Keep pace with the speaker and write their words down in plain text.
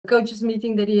coaches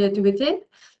meeting that he had to attend.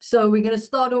 So we're going to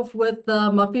start off with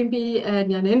Mapimpi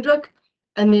and Jan-Hendrik,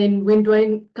 and then when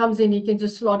Duane comes in, he can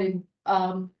just slot in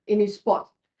his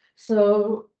spot.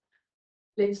 So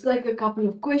let's take a couple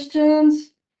of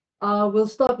questions. We'll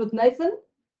start with Nathan.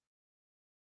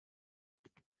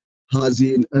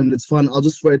 Hazi, and it's fun. I'll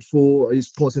just wait for his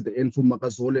pause at the end for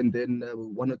Makazole, and then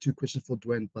 1 or 2 questions for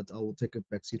Duane, but I will take a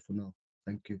back seat for now.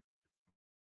 Thank you.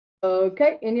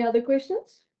 Okay, any other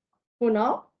questions for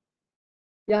now?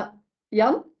 Yeah,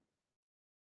 Jan?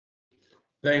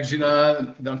 Thanks,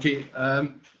 Gina. Donkey.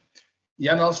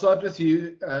 Jan, I'll start with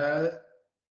you.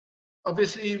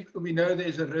 Obviously, we know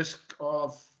there's a risk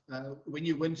of when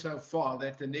you win so far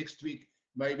that the next week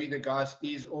maybe the guys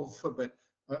ease off a bit.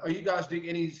 Are you guys doing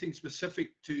anything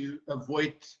specific to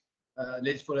avoid,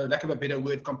 let's for lack of a better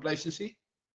word, complacency?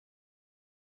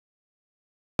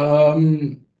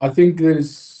 I think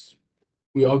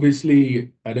we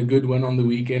obviously had a good win on the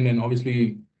weekend and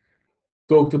obviously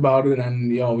talked about it,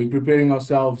 and yeah, we're preparing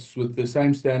ourselves with the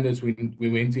same standards we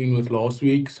went in with last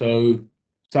week, so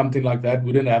something like that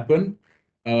wouldn't happen.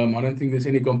 I don't think there's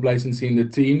any complacency in the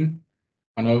team.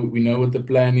 We know what the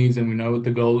plan is and we know what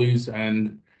the goal is,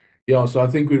 and yeah, so I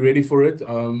think we're ready for it.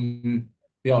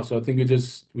 Yeah, so I think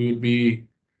we would be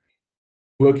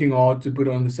working hard to put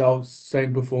on the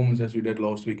same performance as we did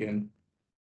last weekend.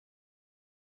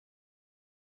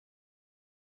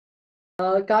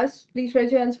 Guys, please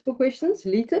raise your hands for questions.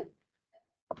 Lita?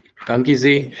 Dankie,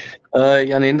 Z.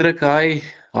 Jan-Hendrik, hi.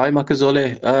 Hi,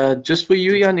 Makazole. Just for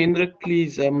you, Jan-Hendrik,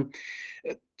 please.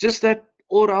 Just that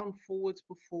all-round forwards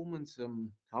performance,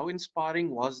 how inspiring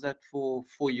was that for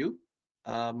you,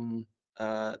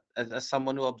 as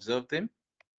someone who observed them?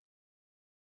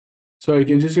 Sorry,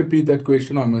 can you just repeat that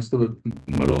question? I missed the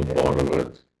middle part of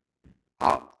it.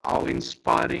 How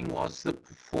inspiring was the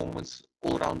performance,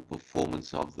 all-round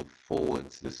performance of the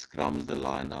forwards, the scrums, the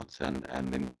lineouts,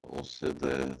 and then also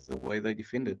the way they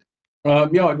defended?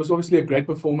 Yeah, it was obviously a great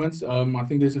performance. I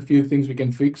think there's a few things we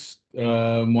can fix. 1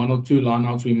 or 2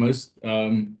 lineouts we missed.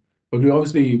 But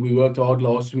we worked hard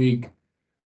last week,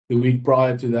 the week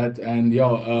prior to that, and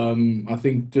yeah, I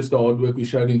think just the hard work we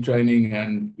showed in training,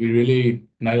 and we really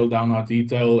nailed down our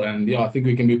detail, and yeah, I think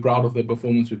we can be proud of the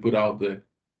performance we put out there.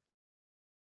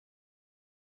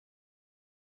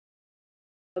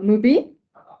 Mubi?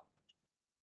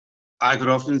 Hi, good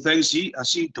afternoon. Thanks, G. I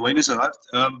see Duane is arrived.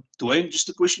 Duane, just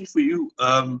a question for you.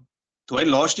 Duane,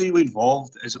 last year you were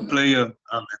involved as a player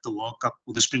at the World Cup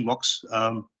with the Springboks.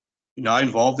 You're now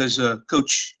involved as a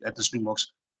coach at the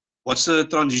Springboks. What's the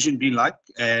transition been like,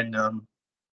 and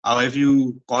how have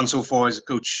you gone so far as a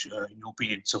coach, in your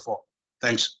opinion, so far?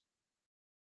 Thanks.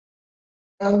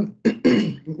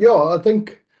 Yeah, I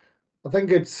think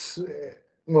it's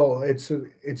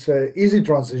it's a easy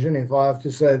transition, if I have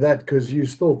to say that, because you're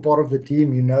still part of the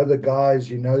team. You know the guys,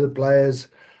 you know the players.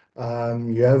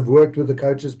 You have worked with the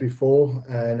coaches before,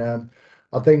 and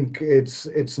I think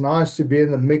it's nice to be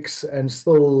in the mix and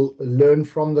still learn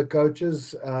from the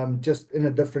coaches, just in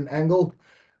a different angle.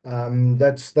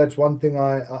 That's one thing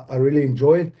I really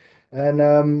enjoy,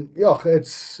 and yeah,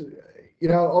 it's, you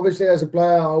know, obviously as a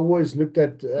player I always looked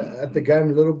at the game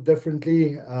a little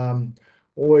differently.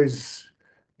 Always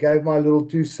gave my little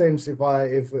 2 cents if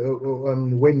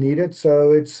when needed.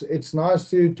 So it's nice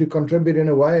to contribute in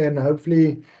a way, and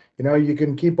hopefully, you know, you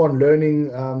can keep on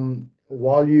learning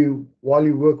while you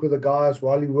work with the guys,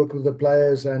 while you work with the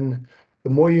players, and the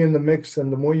more you're in the mix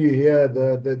and the more you hear,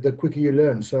 the quicker you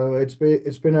learn. So it's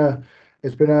been a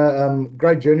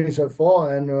great journey so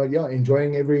far, and yeah,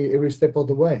 enjoying every step of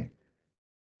the way.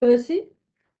 Percy?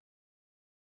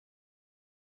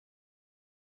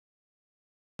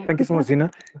 Thank you so much, Zina.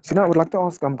 Zina, I would like to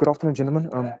ask, good afternoon, gentlemen,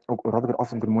 or rather good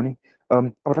afternoon, good morning. I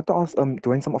would like to ask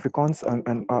Duane some Afrikaans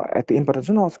and at the end, but I just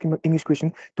want to ask him an English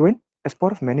question. Duane, as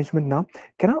part of management now,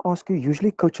 can I ask you,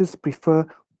 usually coaches prefer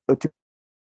to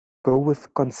go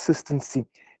with consistency.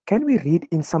 Can we read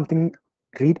into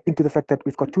the fact that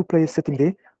we've got 2 players sitting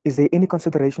there? Is there any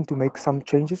consideration to make some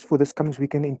changes for this coming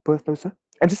weekend in Perth, though, sir?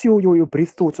 And just your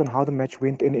brief thoughts on how the match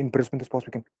went in Brisbane this past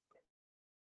weekend.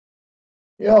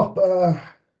 Yeah,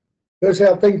 Percy,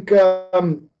 I think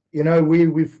you know,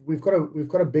 we've got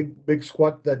a big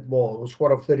squad a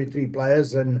squad of 33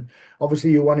 players, and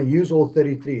obviously you want to use all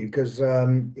 33 because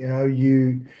you know,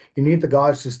 you need the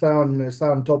guys to stay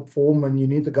on top form, and you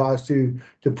need the guys to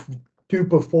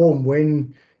perform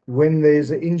when there's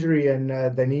an injury and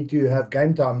they need to have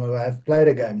game time or have played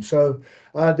a game. So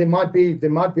there might be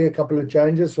a couple of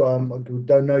changes. So I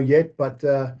don't know yet, but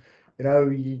you know,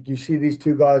 you see these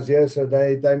 2 guys here, so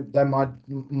they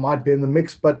might be in the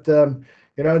mix. But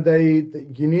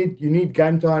you need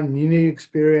game time, you need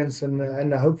experience,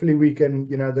 and hopefully we can,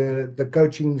 the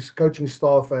coaching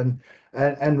staff and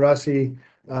Rassie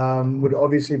would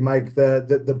obviously make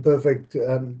the perfect,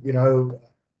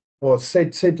 or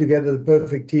set together the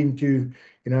perfect team to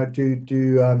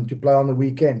play on the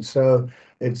weekend. So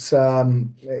it's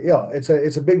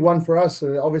it's a big one for us.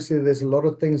 Obviously, there's a lot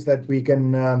of things that we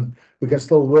can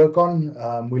still work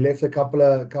on. We left a couple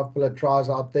of tries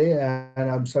out there,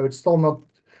 and so it's still not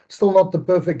the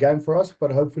perfect game for us.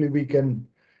 But hopefully we can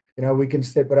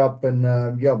step it up and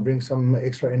bring some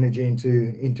extra energy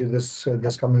into this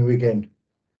coming weekend.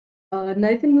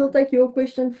 Nathan, we'll take your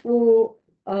question for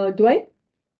Duane.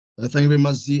 Thank you very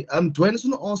much, Z. Duane, I just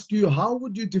want to ask you, how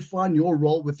would you define your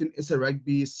role within SA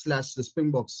Rugby / the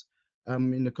Springboks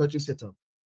in the coaching setup?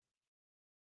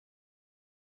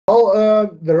 Well,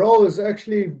 the role is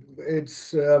actually it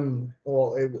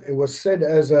was said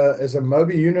as a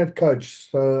Moby unit coach.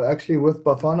 So actually with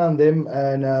Bafana and them,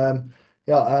 and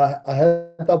I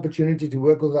had the opportunity to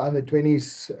work with the under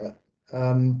 20s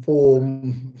for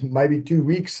maybe 2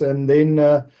 weeks, and then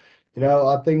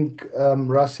I think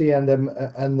Rassie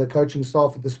and the coaching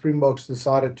staff at the Springboks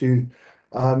decided to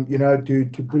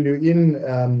pull you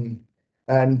in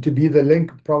and to be the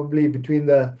link probably between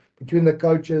the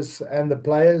coaches and the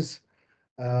players.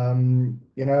 Being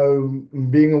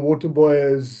a water boy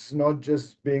is not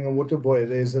just being a water boy.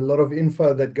 There's a lot of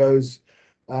info that goes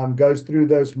through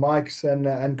those mics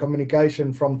and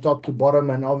communication from top to bottom,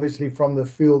 and obviously from the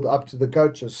field up to the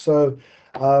coaches. So,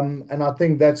 and I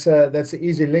think that's an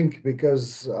easy link,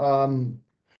 because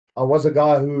I was a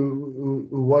guy who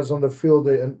was on the field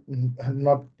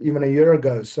not even a year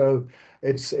ago. So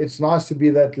it's nice to be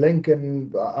that link,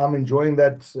 and I'm enjoying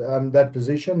that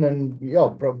position. And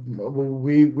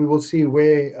we will see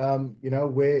where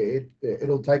where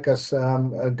it'll take us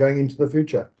going into the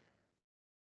future.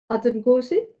 Atin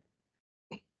Kosi.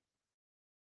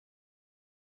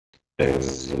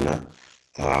 Thanks,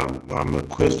 my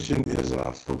question is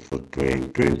for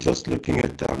Duane. Duane, just looking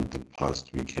at the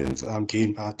past weekend's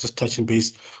game, just touching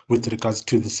base with regards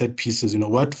to the set pieces,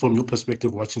 what, from your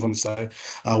perspective, watching from the side,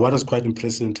 what was quite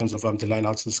impressive in terms of the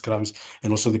line-outs and scrums,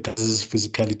 and also the guys'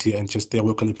 physicality and just their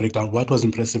work on the breakdown? What was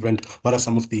impressive, and what are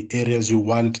some of the areas you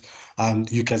want,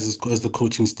 you guys as the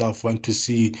coaching staff want to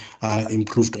see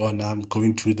improved on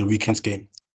going to the weekend's game?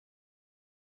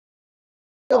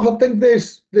 I think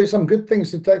there's some good things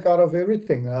to take out of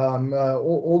everything.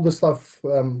 All the stuff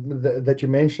that you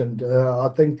mentioned. I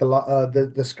think the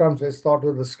scrums. Let's start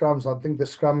with the scrums. I think the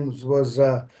scrums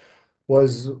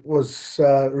was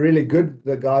really good.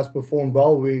 The guys performed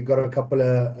well. We got a couple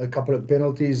of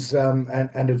penalties and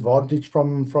advantage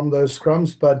from those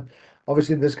scrums. But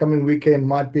obviously, this coming weekend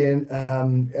might be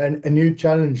a new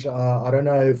challenge. I don't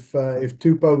know if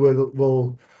Tupo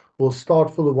will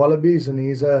start for the Wallabies, and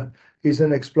he's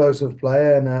an explosive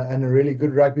player and a really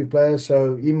good rugby player,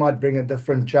 so he might bring a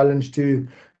different challenge to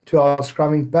our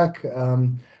scrumming pack.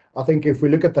 I think if we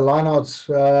look at the lineouts,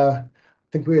 I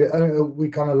think we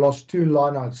kind of lost 2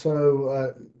 lineouts,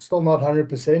 so still not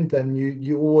 100%. And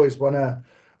you always wanna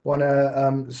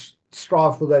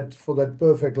strive for that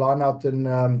perfect lineout.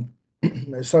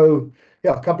 And so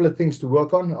a couple of things to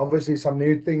work on. Obviously, some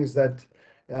new things that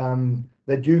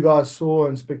you guys saw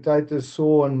and spectators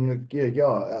saw, and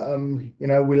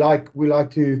we like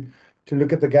to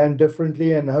look at the game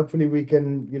differently, and hopefully we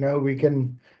can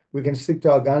stick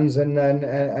to our guns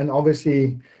and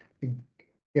obviously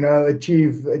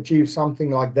achieve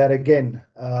something like that again.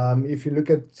 If you look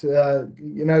at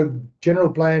general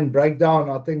play and breakdown,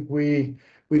 I think we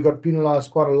got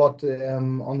penalised quite a lot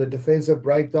on the defensive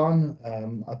breakdown.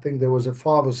 I think there was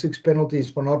 5 or 6 penalties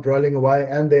for not rolling away,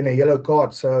 and then a yellow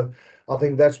card. So I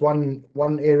think that's one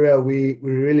area we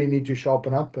really need to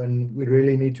sharpen up, and we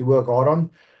really need to work hard on.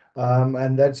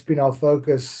 And that's been our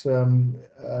focus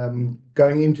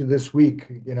going into this week.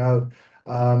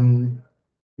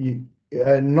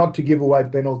 Not to give away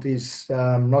penalties,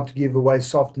 not to give away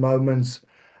soft moments.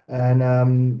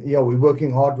 And we're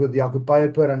working hard with the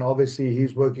Akupayaper, and obviously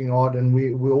he's working hard, and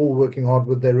we're all working hard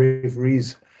with the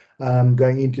referees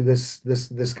going into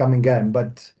this coming game.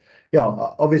 But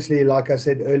obviously, like I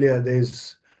said earlier,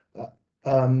 there's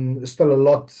still a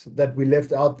lot that we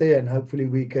left out there, and hopefully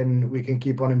we can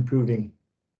keep on improving.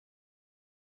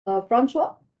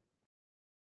 Francois.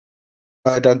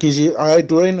 Dankie.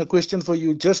 Duane, a question for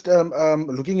you. Just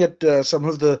looking at some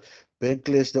of the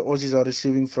backlash the Aussies are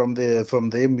receiving from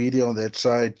their media on that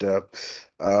side.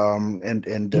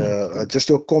 Just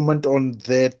a comment on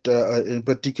that, in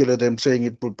particular, them saying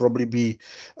it will probably be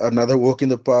another walk in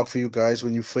the park for you guys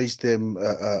when you face them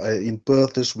in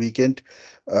Perth this weekend.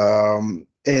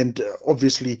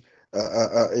 Obviously,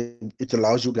 it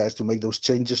allows you guys to make those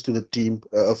changes to the team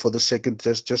for the second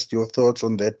test. Just your thoughts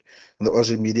on that, and the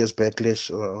Aussie media's backlash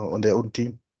on their own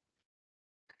team.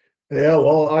 Yeah,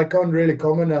 well, I can't really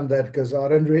comment on that because I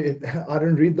don't read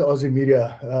the Aussie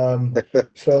media.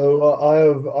 So I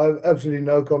have absolutely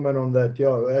no comment on that.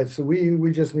 Yeah, so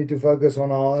we just need to focus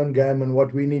on our own game and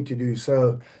what we need to do.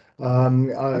 So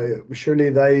surely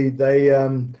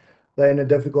they're in a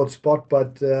difficult spot,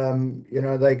 but you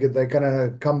know, they're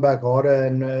gonna come back harder,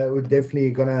 and we're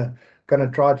definitely gonna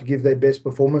try to give their best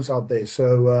performance out there.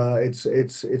 So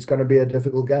it's gonna be a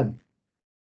difficult game.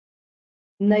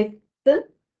 Nathan,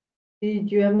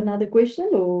 did you have another question,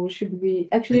 or should we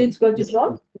actually let's go to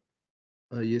John?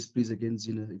 Yes, please, again,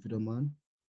 Zina, if you don't mind.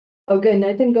 Okay,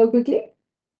 Nathan, go quickly.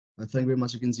 Thank you very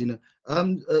much again, Zina.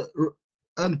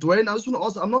 Duane, I just want to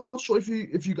ask, I'm not sure if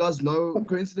you guys know,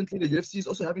 coincidentally, the UFC is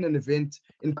also having an event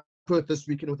in Perth this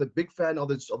weekend with a big fan of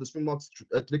the Springboks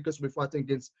Drickers will be fighting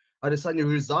against Adesanya, who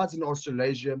resides in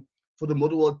Australasia for the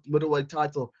middleweight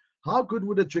title. How good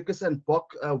would a Drickers and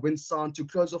Bok win sound to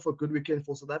close off a good weekend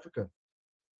for South Africa?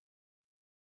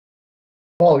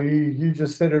 Well, you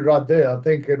just said it right there. I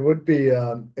think it would be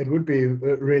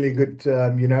really good,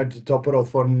 you know, to top it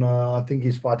off on. I think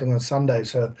he's fighting on Sunday,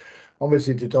 so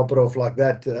obviously to top it off like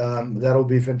that, that'll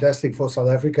be fantastic for South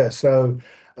Africa. So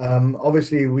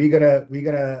obviously we're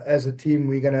gonna as a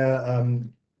team you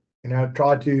know,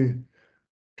 try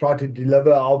to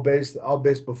deliver our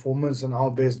best performance and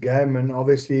our best game, and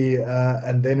obviously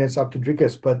and then it's up to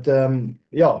Drickers. But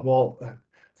yeah, well,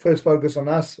 first focus on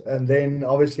us, and then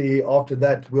obviously after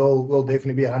that we'll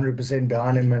definitely be 100%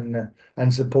 behind him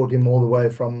and support him all the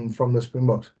way from the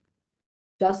Springboks.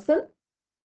 Justin?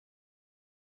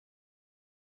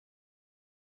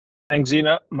 Thanks,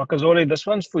 Zina. Makazole, this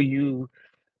one's for you.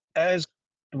 As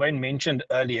Duane mentioned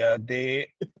earlier, there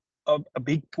are a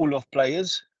big pool of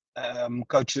players,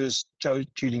 coaches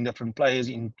choosing different players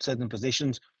in certain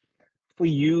positions. For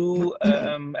you,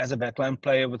 as a backline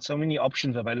player with so many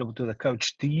options available to the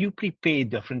coach, do you prepare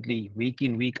differently week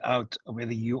in, week out,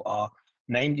 whether you are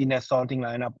named in a starting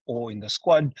lineup or in the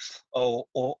squad, or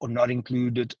not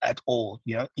included at all,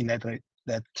 you know, in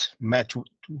that match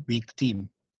week team?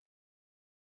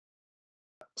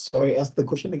 Sorry, ask the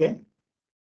question again.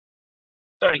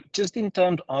 Sorry, just in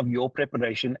terms of your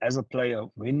preparation as a player,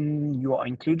 when you are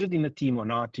included in a team or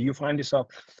not, do you find yourself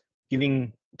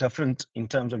giving different in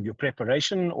terms of your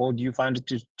preparation, or do you find it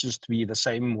to just be the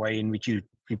same way in which you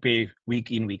prepare week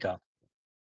in, week out?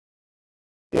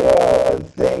 Yeah, I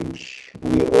think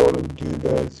we all do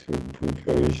that with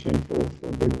preparation for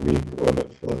the week. All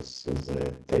of us as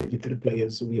technical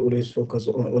players, we always focus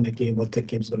on a game, what the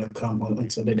game's going to come on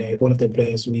Saturday. All of the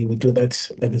players, we do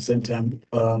that at the same time.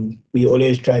 We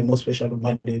always try, more especially on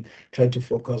Monday, try to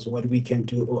focus what we can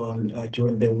do on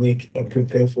during the week and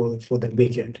prepare for the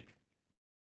weekend.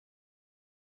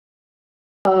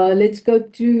 Let's go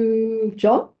to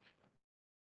John.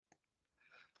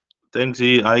 Thanks.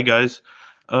 Hi, guys.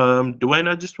 Duane,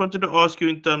 I just wanted to ask you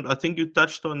in terms, I think you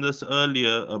touched on this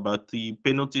earlier about the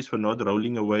penalties for not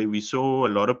rolling away. We saw a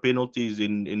lot of penalties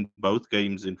in both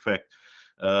games, in fact,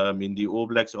 in the All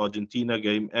Blacks Argentina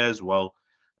game as well.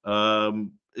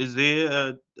 Was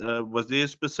there a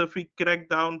specific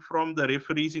crackdown from the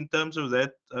referees in terms of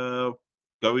that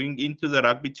going into the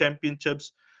Rugby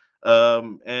Championships?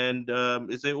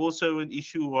 Is there also an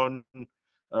issue on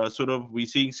we're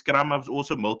seeing scrum ups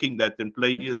also milking that and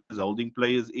players holding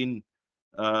players in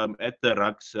at the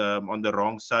rucks on the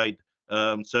wrong side?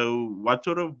 So what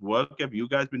sort of work have you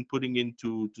guys been putting in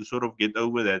to sort of get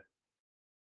over that?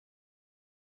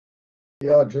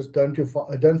 Yeah, just don't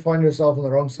find yourself on the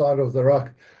wrong side of the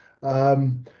ruck.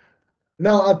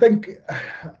 No, I think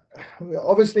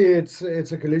obviously it's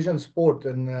a collision sport,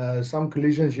 and some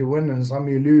collisions you win and some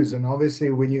you lose, and obviously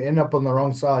when you end up on the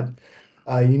wrong side,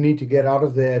 you need to get out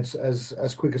of there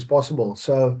as quick as possible.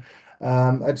 So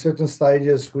at certain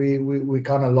stages we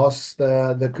kind of lost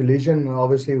the collision.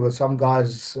 Obviously with some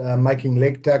guys making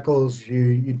leg tackles,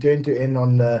 you tend to end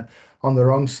on the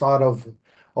wrong side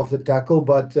of the tackle.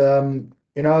 But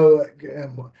you know,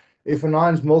 if an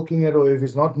iron's milking it or if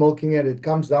he's not milking it, it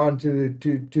comes down to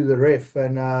the ref.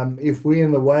 And if we're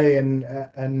in the way, and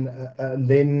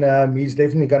then he's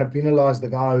definitely going to penalise the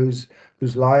guy who's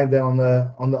lying there on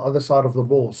the other side of the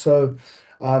ball. So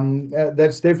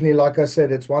That's definitely, like I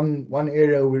said, it's one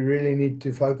area we really need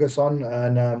to focus on,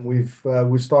 and we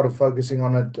started focusing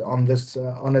on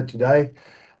it today,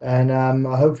 and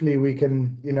hopefully we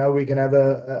can have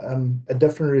a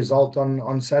different result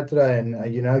on Saturday,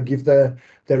 and give the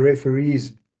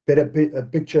referees better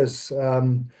pictures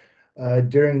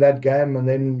during that game, and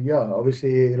then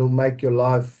obviously it'll make your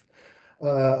life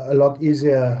a lot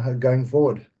easier going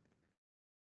forward.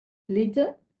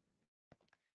 Lita?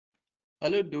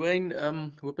 Hello, Duane.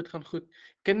 Hope it gaan goed.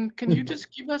 Can you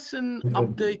just give us an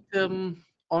update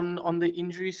on the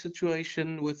injury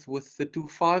situation with the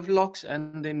 2-5 locks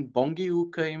and then Bongi, who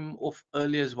came off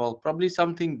early as well? Probably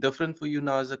something different for you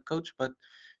now as a coach, but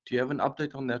do you have an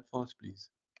update on that for us, please?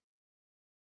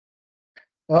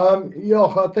 I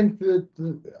think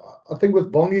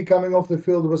with Bongi coming off the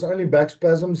field, it was only back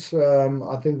spasms.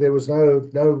 I think there was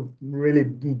no really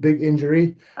big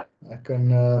injury.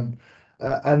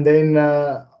 And then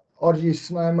RG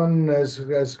Snyman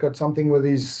has got something with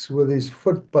his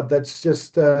foot, but that's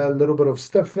just a little bit of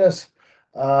stiffness.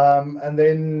 And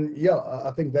then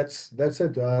I think that's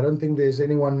it. I don't think there's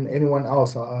anyone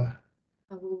else.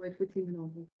 I will wait for team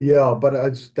announcement. Yeah, but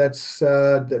that's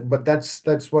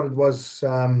what it was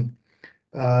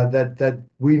that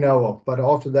we know of. But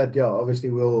after that,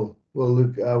 obviously we'll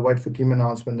look wait for team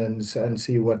announcement and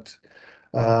see what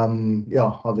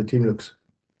how the team looks.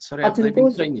 Sorry, have they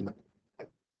been training?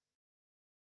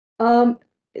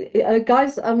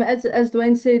 Guys, as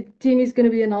Duane said, team is going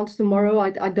to be announced tomorrow.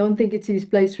 I don't think it's his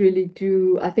place really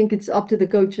to. I think it's up to the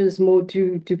coaches more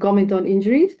to comment on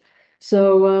injuries.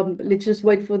 So let's just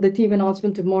wait for the team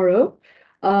announcement tomorrow.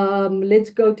 Let's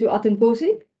go to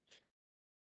Atenposi.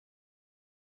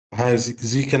 Hi,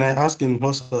 Z, can I ask in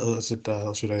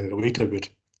should I wait a bit?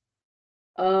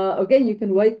 Okay, you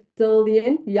can wait till the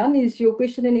end. Jan, is your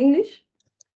question in English?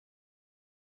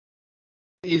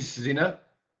 Is Zina?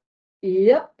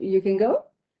 Yep, you can go.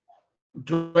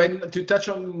 Duane, to touch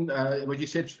on what you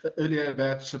said earlier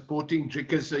about supporting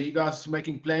Drickers, are you guys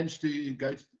making plans to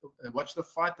go watch the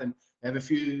fight and have a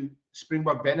few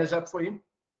Springbok banners up for him?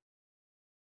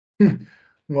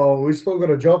 Well, we still got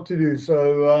a job to do.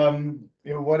 So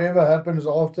whatever happens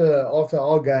after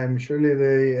our game, surely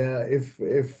if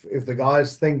the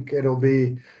guys think it'll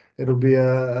be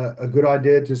a good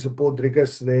idea to support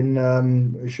Drickers,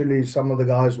 then surely some of the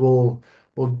guys will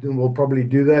probably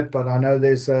do that. But I know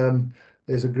there's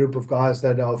a group of guys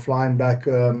that are flying back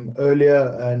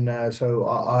earlier, and so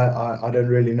I don't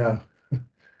really know.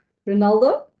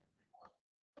 Ronaldo?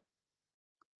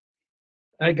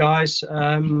 Hey guys,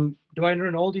 Duane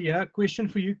Ronaldo here. Question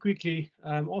for you quickly.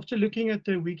 After looking at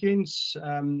the weekend's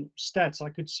stats, I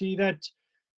could see that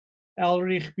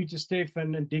Elrich,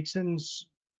 BITDEFENDER and Dixon's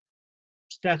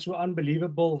stats were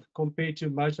unbelievable compared to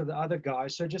most of the other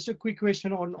guys. So just a quick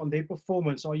question on their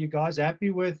performance. Are you guys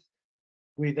happy with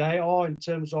where they are in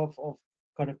terms of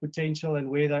kind of potential and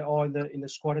where they are in the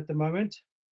squad at the moment?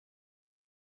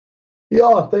 Yeah,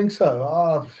 I think so.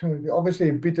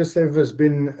 Obviously, BITDEFENDER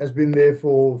has been there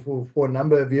for a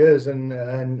number of years, and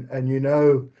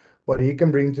what he can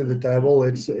bring to the table.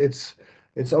 It's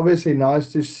obviously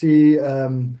nice to see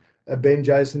Ben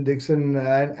Jason Dixon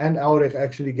and Elrich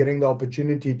actually getting the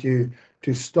opportunity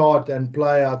to start and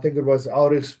play. I think it was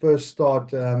Elrich's first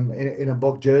start in a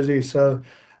Bok jersey, so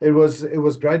it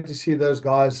was great to see those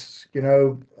guys,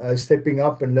 stepping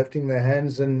up and lifting their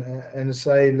hands and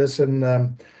say,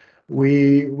 listen.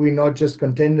 We're not just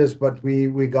contenders, but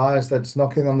we guys that's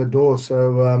knocking on the door.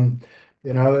 So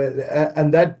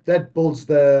and that builds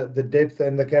the depth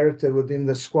and the character within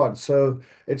the squad. So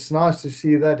it's nice to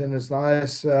see that, and it's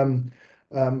nice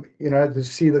to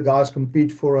see the guys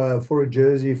compete for a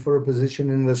jersey, for a position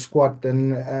in the squad,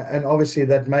 and obviously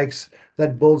that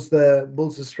builds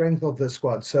the strength of the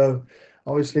squad. So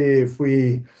obviously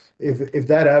if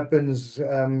that happens,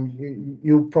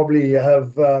 you'll probably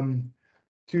have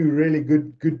two really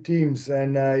good teams,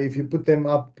 and if you put them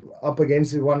up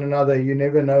against one another, you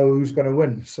never know who's going to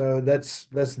win. So that's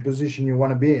the position you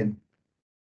want to be in.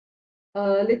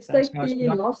 Let's take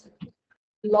the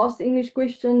last English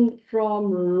question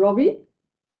from Robin.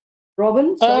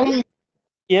 Sorry.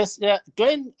 Yes, yeah.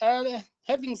 Duane,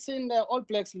 having seen the All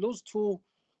Blacks lose to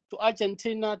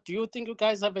Argentina, do you think you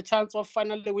guys have a chance of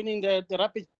finally winning the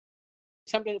Rugby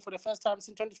Championship for the first time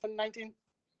since 2019?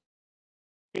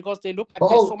 Because they look like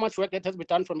there's so much work that has been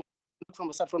done from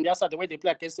the outside, the way they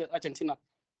play against Argentina.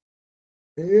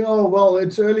 Yeah, well,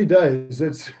 it's early days.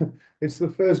 It's the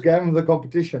first game of the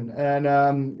competition, and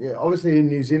obviously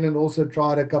New Zealand also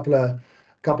tried a couple of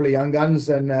young guns,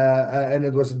 and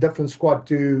it was a different squad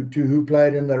to who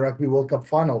played in the Rugby World Cup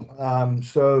final.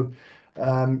 So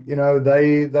you know,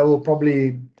 they will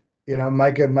probably, you know,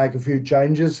 make a few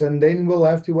changes, and then we'll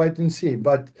have to wait and see.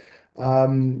 But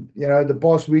you know, the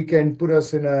past weekend put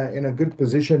us in a good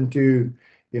position to,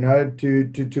 you know,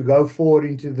 to go forward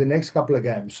into the next couple of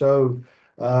games. So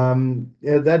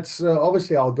yeah, that's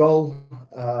obviously our goal.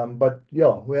 But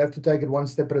yeah, we have to take it one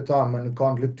step at a time and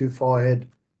can't look too far ahead.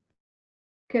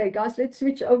 Okay, guys, let's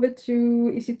switch over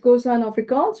to, is it Xhosa and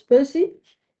Afrikaans? Percy?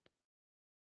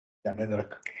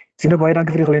 Jan-Hendrik. Zina, baie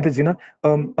dankie vir die geleentheid, Zina.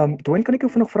 Duane, kan ek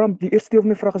jou vinnig vra, die eerste deel van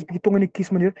my vraag is 'n bietjie tong in die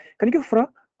kies, meneer. Kan ek jou vra,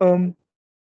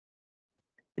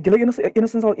 het julle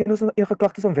enigstens al enige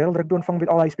klagtes aan World Rugby ontvang met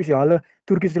al die spesiale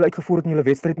toertjies wat julle uitgevoer het in julle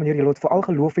wedstryd, meneer? Julle het veral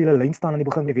geloof vir julle lyn staan aan die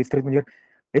begin van die wedstryd, meneer.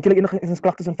 Het julle enigstens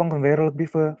klagtes ontvang van World Rugby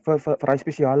vir daai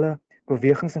spesiale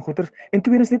bewegings en goeters? En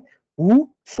tweedens net, hoe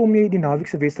som jy die naweek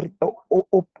se wedstryd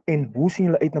op en hoe sien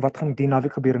julle uit na wat gaan die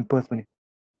naweek gebeur in Perth, meneer?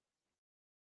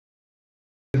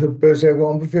 Percy, ek wil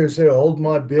amper vir jou sê, hold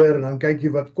my beer en dan kyk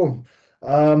jy wat kom.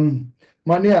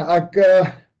 Maar nee,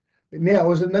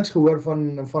 ons het niks gehoor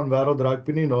van World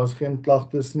Rugby nie. Daar's geen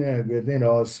klagtes nie. Ek weet nie,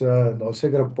 daar's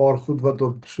seker 'n paar goed wat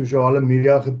op sosiale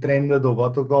media getrend het of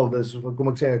wat ook al. Dis kom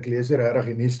ek sê, ek lees nie regtig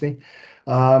die nuus nie.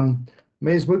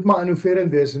 Mens moet maar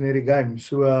innoverend wees in hierdie game.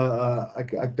 So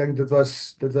ek dink dit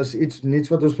was iets niets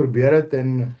wat ons probeer het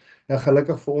en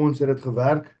gelukkig vir ons het dit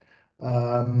gewerk.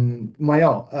 Maar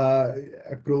ja,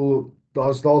 ek bedoel,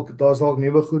 daar's dalk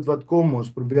nuwe goed wat kom.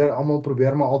 Ons almal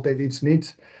probeer maar altyd iets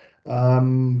nuuts.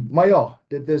 Maar ja,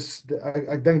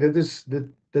 ek dink dit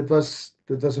was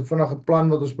 'n vinnige plan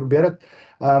wat ons probeer het.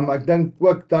 Ek dink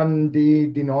ook dan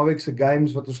die naweek se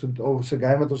games wat ons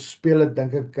gespeel het,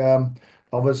 dink ek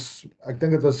ek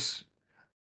dink dit was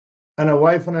in 'n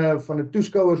way van 'n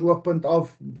toeskouers oogpunt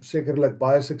af sekerlik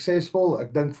baie suksesvol.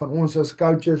 Ek dink van ons as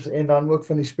coaches en dan ook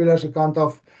van die spelers se kant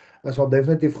af is al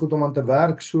definitief goed om aan te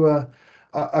werk. So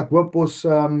ek hoop ons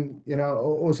you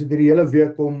know, ons het hierdie hele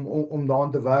week om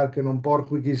daaraan te werk en om 'n paar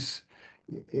goedjies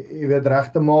jy weet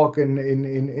reg te maak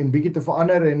en bietjie te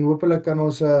verander en hopelik kan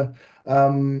ons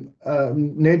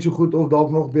net so goed of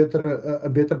dalk nog beter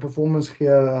 'n beter performance gee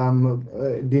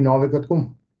die naweek wat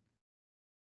kom.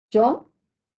 John?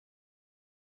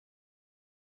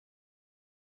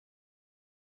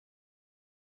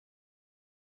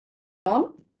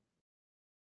 John?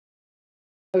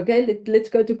 Okay, let's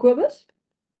go to Kobus.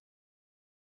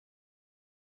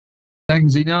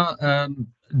 Thanks, Zina.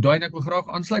 Duane, ek wil graag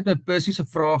aansluit met Percy se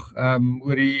vraag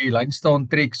oor die lynstaan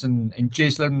treks en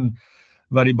Cheslin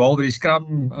wat die bal deur die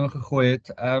skram ingegooi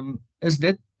het. Is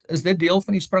dit deel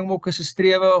van die Springbokke se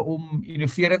strewe om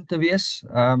innoverend te wees?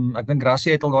 Ek dink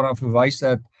Rassie het al daaraan verwys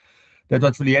dat dit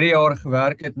wat verlede jaar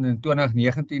gewerk het en in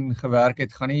 2019 gewerk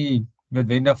het, gaan nie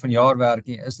noodwendig vanjaar werk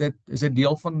nie. Is dit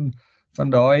deel van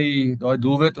daai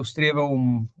doelwit of strewe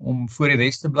om voor die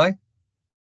res te bly?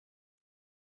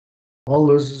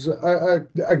 Dus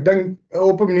ek dink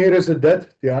op 'n manier is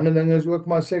dit. Die ander ding is ook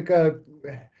maar seker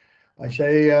as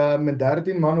jy met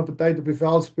 13 man op 'n tyd op die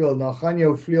veld speel, dan gaan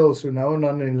jou vleuel so nou en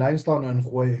dan in die lyn staan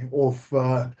ingooi of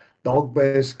dalk by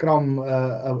 'n skram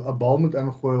 'n bal moet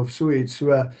ingooi of so iets.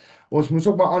 So ons moet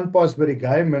ook maar aanpas by die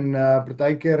game en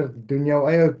partykeer doen jou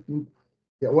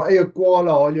eie kwale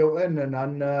haal jou in en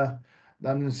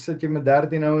dan sit jy met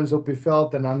 13 ouens op die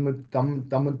veld en dan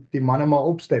moet die manne maar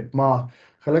opstep. Maar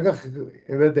gelukkig,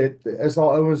 jy weet, is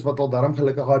al ouens wat al darm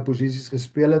gelukkig daai posisies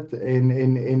gespeel het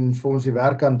en vir ons die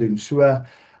werk kan doen. So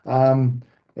en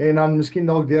dan miskien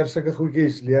dalk deur sulke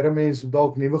goedjies leer mense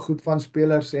dalk nuwe goed van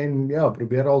spelers en ja,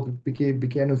 probeer al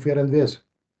bietjie innoverend wees.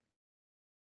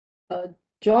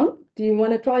 John, do you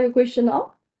want to try your question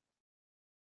now?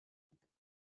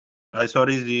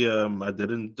 Sorry, I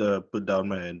didn't put down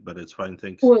my hand, but it's fine,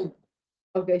 thanks. Cool.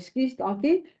 Okay, excuse,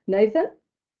 dankie. Nathan?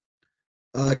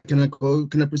 Can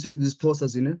I proceed this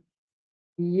process, Zina?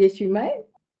 Yes, you may.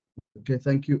 Okay,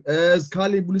 thank you. As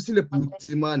Kali Bulisile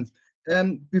Putsiman,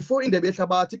 before in the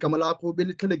Betabati, Kamalako,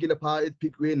 Belikale Pa,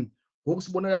 Piquin,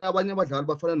 Hoxbona, Abanya,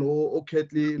 Bafana, no,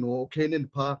 Ketley, no, Kanan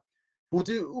Pa,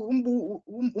 Puti,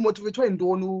 Motivate and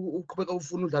Donu, Kopeko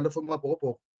Funudala from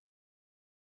Mapopo.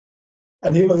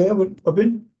 And he was able to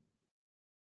open?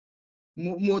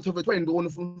 Motivate and Donu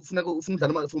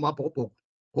Funudala from Mapopo.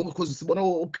 Because it's one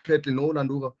of Ketley, no,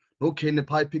 no, Kanan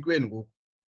Pa, Piquin.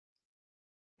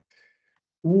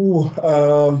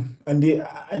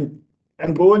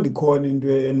 And go on the corner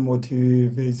and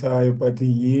motivate, but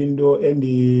the window and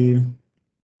the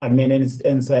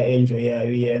answer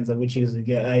enjoy which is in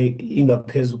the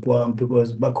case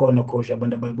because back on a coach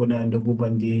abanda babona and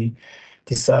the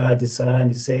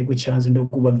decide say which chance into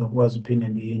Kuba was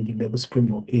opinion in the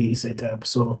Springbok set up.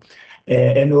 So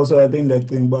and also I think that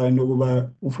thing by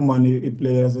Nokuba Ufumani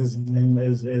players as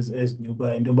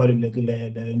Nuba and nobody like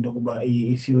Nokuba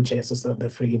future as South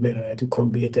Africa to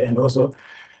compete, and also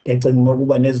ecinga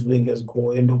ukuba nezivingers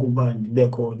go entokuba ndibe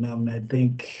khona mna. I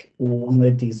think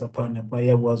uncedisa phana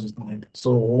bayakwazi usinceda.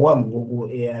 So ngoku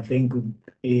I think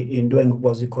into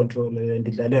engikwazi icontrol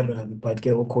ndidlale rugby, but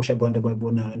ke ukhosha abantu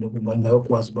abayibonayo intokuba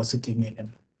ngakwazi uba sitimile.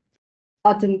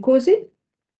 Nkosi.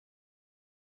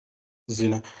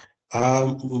 Zina.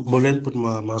 Molweni bhuti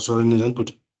Mazole, ninjani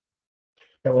bhuti?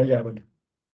 Yabona.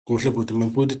 Kuhle bhuti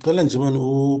mabhuti, qala nje mani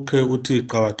ukhe uthi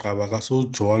qaba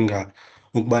kasujonga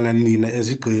ukubana nina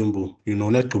eziqembu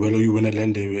negqibelo uyiwina le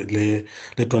ndebe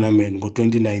le tournament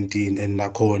ngo-2019, and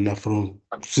nakhona from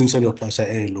since elo xesha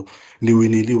elo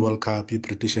niwinile i-World Cup,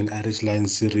 i-British and Irish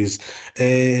Lions series.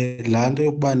 Laa nto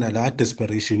yokubana laa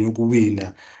desperation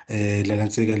yokuwina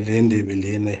lanantsika le ndebe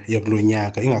lena yakulo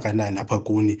nyaka ingakanani apha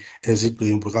kuni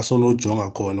eziqembu,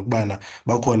 kasonojonga khona ukubana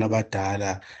bakhona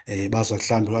abadala baza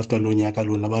mhlawumbi after lo nyaka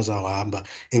lona bazawuhamba.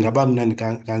 Ingaba mnandi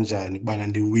kanjani ukubana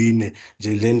ndiwine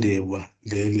nje le ndebe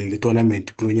le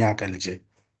tournament kulo nyaka nje?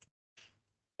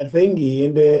 I think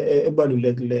into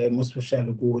ebalulekileyo most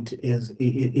especially ukuthi is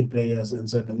i-players and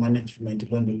the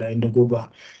management loo nto la into yokuba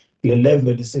le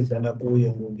level isidlala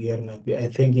kuyo ngoku yerugby, I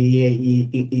think iye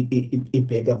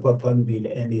ibheka apha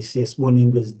phambili, and siye sibone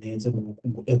into ezininzi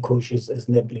ngoku coaches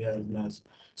ezinee-players nazo.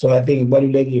 So I think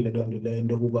ibalulekile loo nto leyo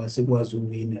into yokuba sikwazi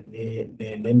uwina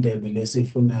le ndebe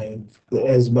lesifunayo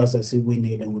eziba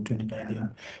sasiwinile ngo-2019.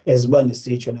 Eziba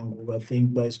ndisitsho nangoku I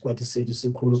think uba isikwadi sethu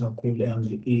sikhulu kakhulu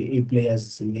and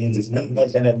ii-players zininzi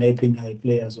zingadlala nayiphi na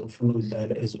ii-players ofuna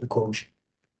udlala as ucoach.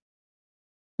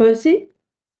 Percy.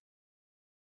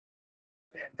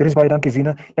 Dit is baie dankie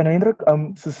Zina. Jan-Hendrik,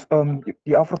 soos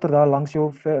die afrigter daar langs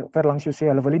jou ver langs jou sê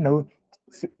hulle wil nie nou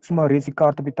sommer reeds die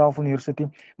kaart op die tafel neersit nie.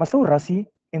 Maar sou Rassie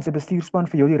en sy bestuurspan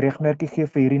vir jou die regmerkie gee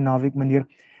vir hierdie naweek, meneer?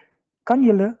 Kan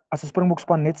julle as 'n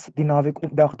Springbokspan net die naweek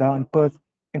opdag daar in Perth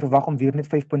en verwag om weer net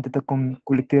 5 punte te kom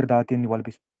kollekteer daar teen die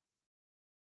Wallabies?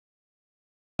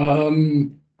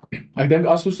 Ek dink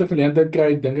as ons 'n geleentheid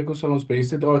kry, dink ek ons sal ons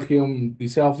beste draai gee om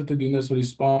dieselfde te doen as wat die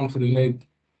span gedoen het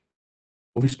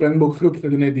of die Springbok groep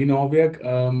gedoen het die naweek.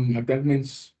 Ek dink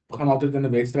mens gaan altyd in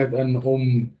 'n wedstryd in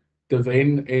om te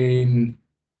wen, en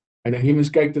ek dink jy mens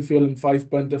kyk te veel in 5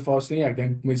 punte vas nie. Ek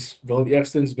dink mens wil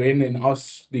eerstens wen, en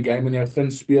as die game in jou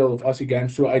guns speel of as die game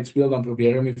so uitspeel, dan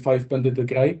probeer jy om die 5 punte te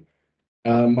kry.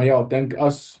 Maar ja, ek dink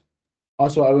as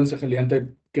so ouens 'n geleentheid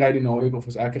kry die naweek, of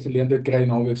as ek 'n geleentheid kry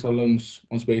die naweek, sal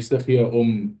ons beste gee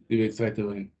om die wedstryd te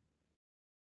wen.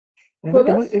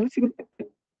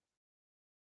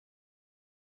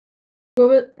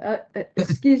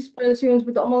 Excuse Percy, ons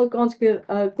moet almal 'n kans gee.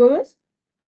 Kobus?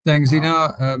 Thanks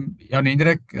Zina.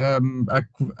 Jan-Hendrik,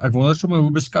 ek wonder sommer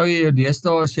hoe beskou jy jou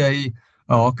deesdae as jy 'n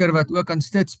haker wat ook aan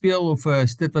stit speel of 'n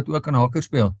stit wat ook aan haker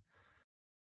speel?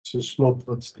 So slot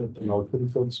wat stit en haker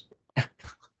speel.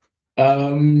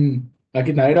 Ek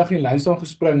het nou eendag in die lyn staan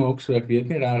gespring ook, so ek weet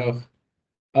nie regtig.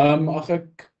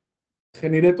 Ek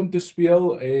geniet dit om te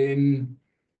speel, en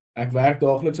ek werk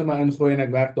daagliks aan my ingooi en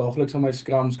ek werk daagliks aan my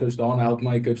scrums. Coach Dan help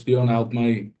my, Coach Dion help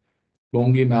my,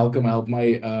 Bongie Malcolm help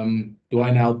my,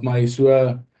 Duane help my. So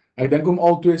ek dink om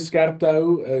al twee skerp te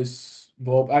hou is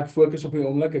waarop ek fokus op die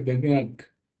oomblik. Ek dink nie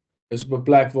ek is op 'n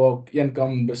plek waar ek een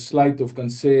kan besluit of kan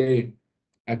sê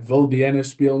ek wil die ene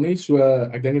speel nie. So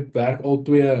ek dink ek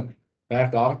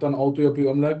werk hard aan al twee op die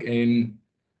oomblik, en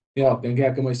ja, ek dink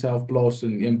ek kan myself plaas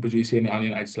in een posisie en die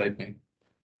ander uitsluit nie.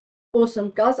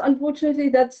 Awesome, guys. Unfortunately,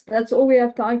 that's all we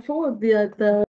have time for. The